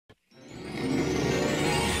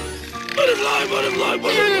butterfly,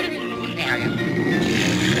 butterfly.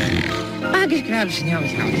 Bug scrubs, no.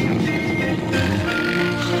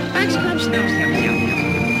 Bug scrubs, no.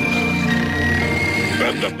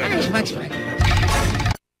 That is much fun.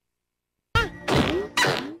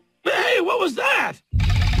 Hey, what was that?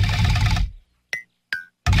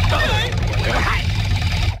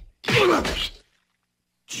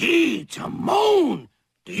 Gee, Timon,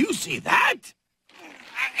 do you see that?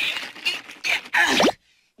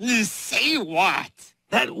 See what?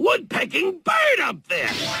 That woodpecking bird up there.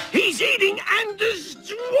 He's eating and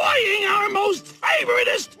destroying our most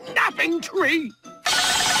favoritist napping tree.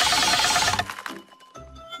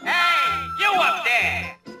 Hey, you up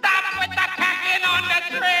there! Stop with the pecking on the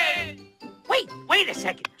tree! Wait a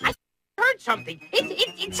second. I heard something.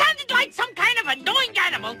 It sounded like some kind of annoying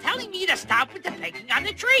animal telling me to stop with the pecking on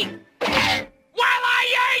the tree. Well,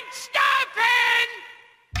 I ain't stopping!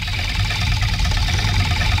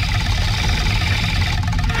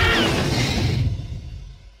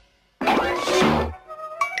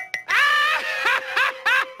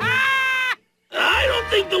 I don't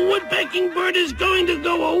think the woodpecking bird is going to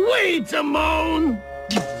go away, Timon.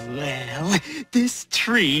 Well, this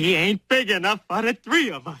tree ain't big enough for the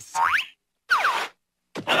three of us.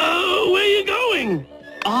 Oh, where are you going?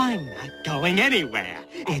 I'm not going anywhere.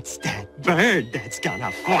 It's that bird that's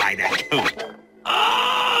gonna fly the coop.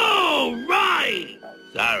 Oh, right.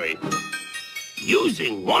 Sorry.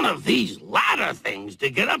 Using one of these ladder things to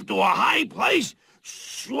get up to a high place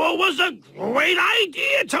sure was a great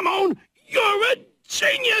idea, Timon. You're a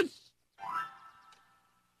genius.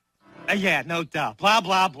 Yeah, no doubt. Blah,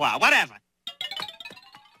 blah, blah. Whatever.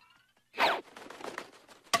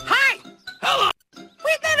 Hi! Hello.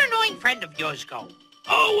 Where'd that annoying friend of yours go?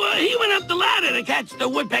 Oh, he went up the ladder to catch the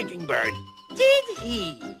woodpecking bird. Did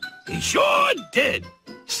he? He sure did.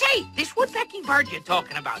 Say, this woodpecking bird you're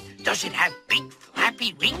talking about, does it have big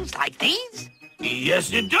flappy wings like these?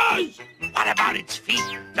 Yes, it does. What about its feet?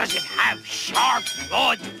 Does it have sharp,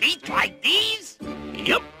 clawed feet like these?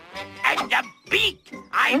 Yep. And the beak!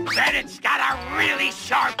 I bet it's got a really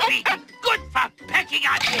sharp beak. Good for pecking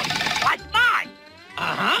on wood, like mine.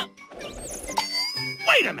 Uh-huh.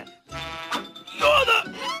 Wait a minute. You're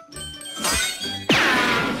the...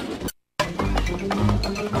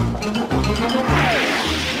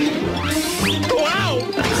 Wow!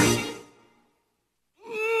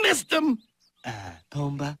 Missed him.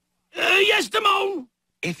 Pumbaa? Yes, Timon.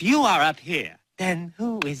 If you are up here, then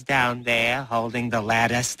who is down there holding the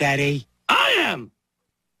ladder steady? I am.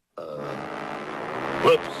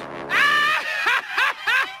 Whoops.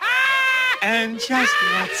 And just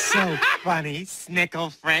what's so funny,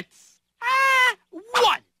 Snickle Fritz?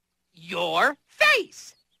 1, your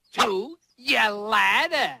face. 2, your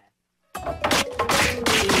ladder.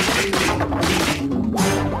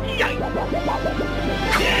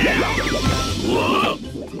 Whoa!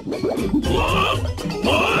 Whoa!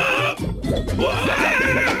 Whoa! Whoa!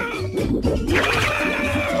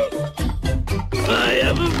 I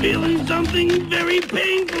have a feeling something very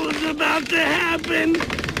painful is about to happen.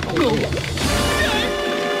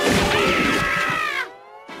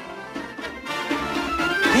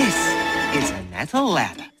 This is a metal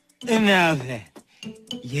ladder. Now then,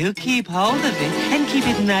 you keep hold of it and keep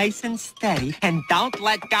it nice and steady and don't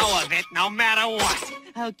let go of it no matter what,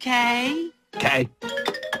 okay? Okay.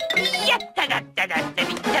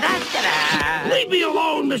 Leave me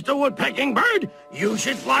alone, Mr. Woodpecking Bird. You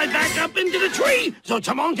should fly back up into the tree so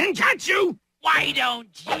Timon can catch you. Why don't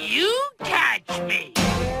you catch me?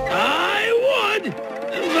 I would,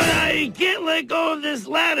 but I can't let go of this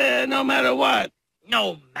ladder no matter what.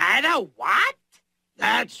 No matter what?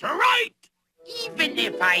 That's right. Even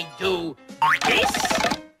if I do this?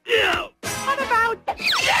 Yeah. What about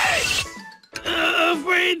this?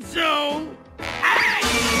 Afraid so.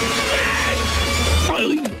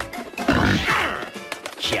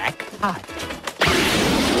 Jackpot.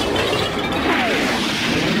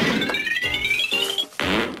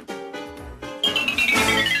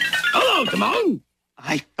 Hello, Timon.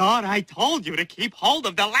 I thought I told you to keep hold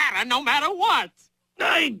of the ladder no matter what.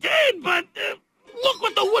 I did, but look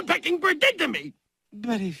what the woodpecking bird did to me.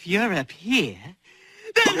 But if you're up here,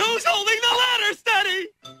 then who's holding the ladder steady?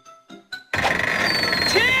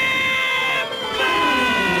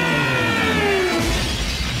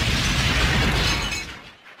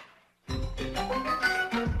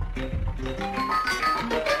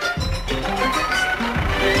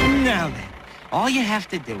 Now then, all you have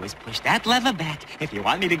to do is push that lever back if you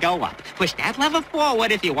want me to go up, push that lever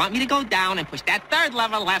forward if you want me to go down, and push that third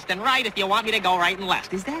lever left and right if you want me to go right and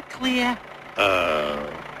left. Is that clear?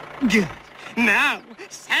 Good. Now,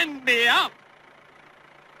 send me up.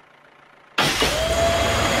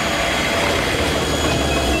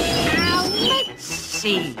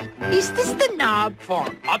 see. Is this the knob for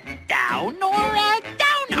up, down, or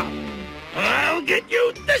down, up? I'll get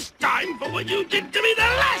you this time for what you did to me the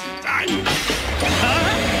last time.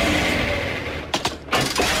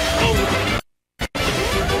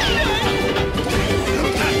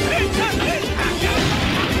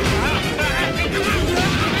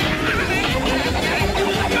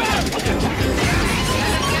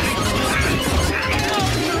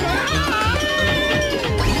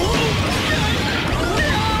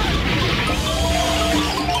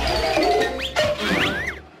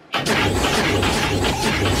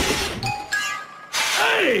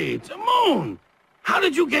 Hey, Timon! How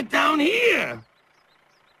did you get down here?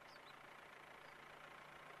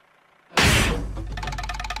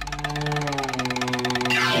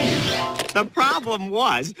 The problem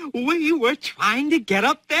was, we were trying to get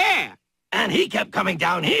up there. And he kept coming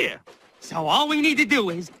down here. So all we need to do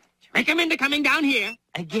is trick him into coming down here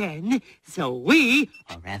again, so we,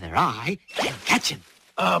 or rather I, can catch him.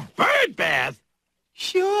 A bird bath?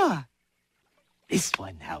 Sure. This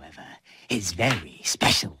one, however, is very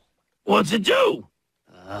special. What's it do?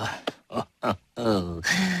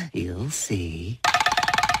 You'll see.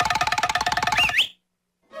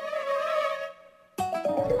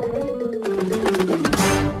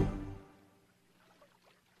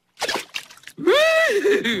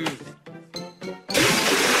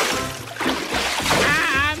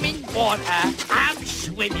 I'm in water. I'm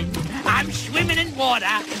swimming. I'm swimming in water.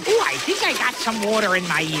 Oh, I think I got some water in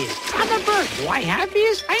my ears. I'm a bird. Do I have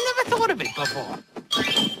ears? I never thought of it before.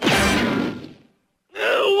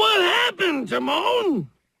 What happened, Timon?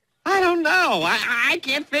 I don't know. I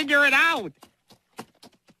can't figure it out.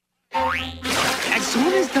 As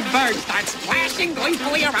soon as the bird starts splashing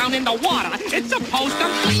gleefully around in the water, it's supposed to...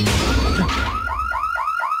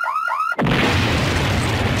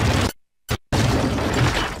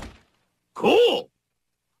 Cool.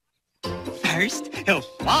 First, he'll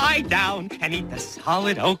fly down and eat the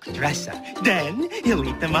solid oak dresser. Then, he'll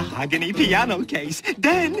eat the mahogany piano case.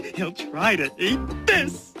 Then, he'll try to eat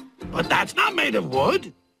this. But that's not made of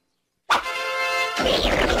wood. There.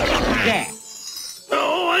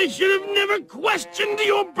 Oh, I should have never questioned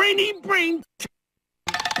your brainy brain.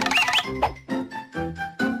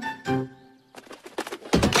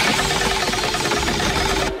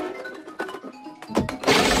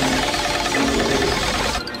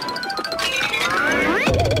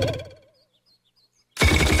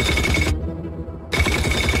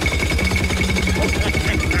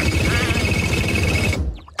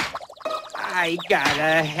 I got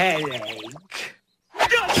a headache.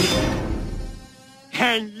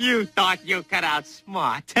 And you thought you could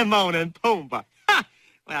outsmart Timon and Pumbaa. Ha!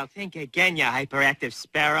 Well, think again, you hyperactive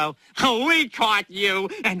sparrow. We caught you,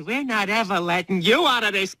 and we're not ever letting you out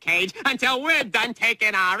of this cage until we're done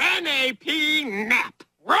taking our NAP nap.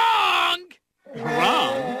 Wrong!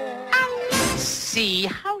 Wrong? Let's see.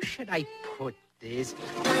 How should I put this?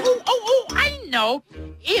 Oh, I know.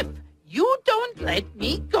 If you don't let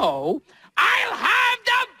me go, I'll have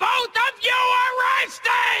the both of you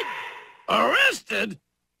arrested! Arrested?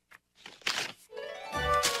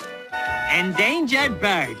 Endangered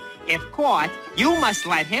bird. If caught, you must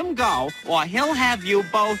let him go, or he'll have you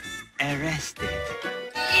both arrested.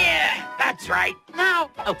 Yeah, that's right. Now,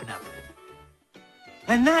 open up.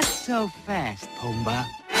 And not so fast, Pumbaa.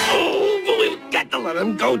 Oh, but we've got to let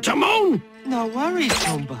him go, Timon. No worries,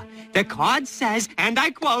 Pumbaa. The card says, and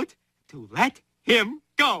I quote, to let him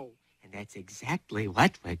go. And that's exactly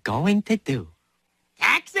what we're going to do.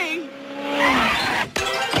 Taxi!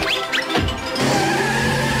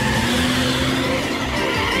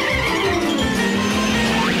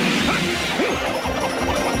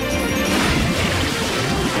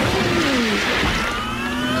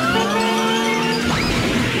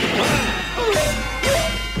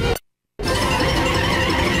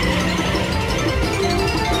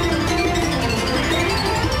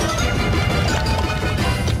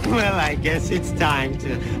 Well, I guess it's time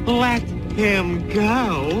to let him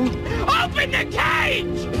go. Open the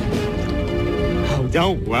cage! Oh,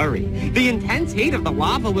 don't worry. The intense heat of the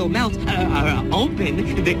lava will melt,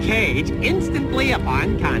 open the cage instantly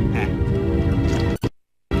upon contact.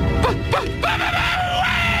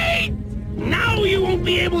 Wait! Now you won't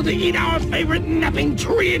be able to eat our favorite napping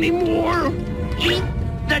tree anymore. Eat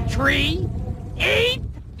the tree? Eat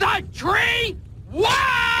the tree?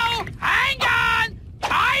 Wow! Hang on!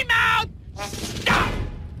 Time out! Stop!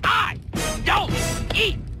 I don't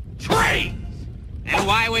eat trees! And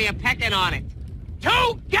why were you pecking on it?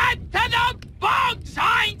 To get to the bugs,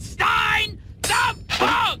 Einstein! The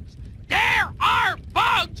bugs! There are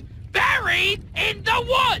bugs buried in the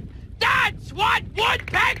wood! That's what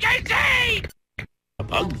woodpeckers eat!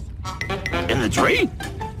 in the tree?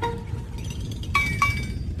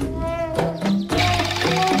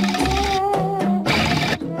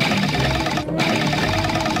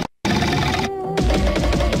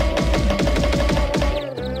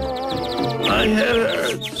 My head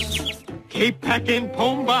hurts. Keep pecking,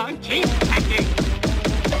 Pumbaa. Keep pecking.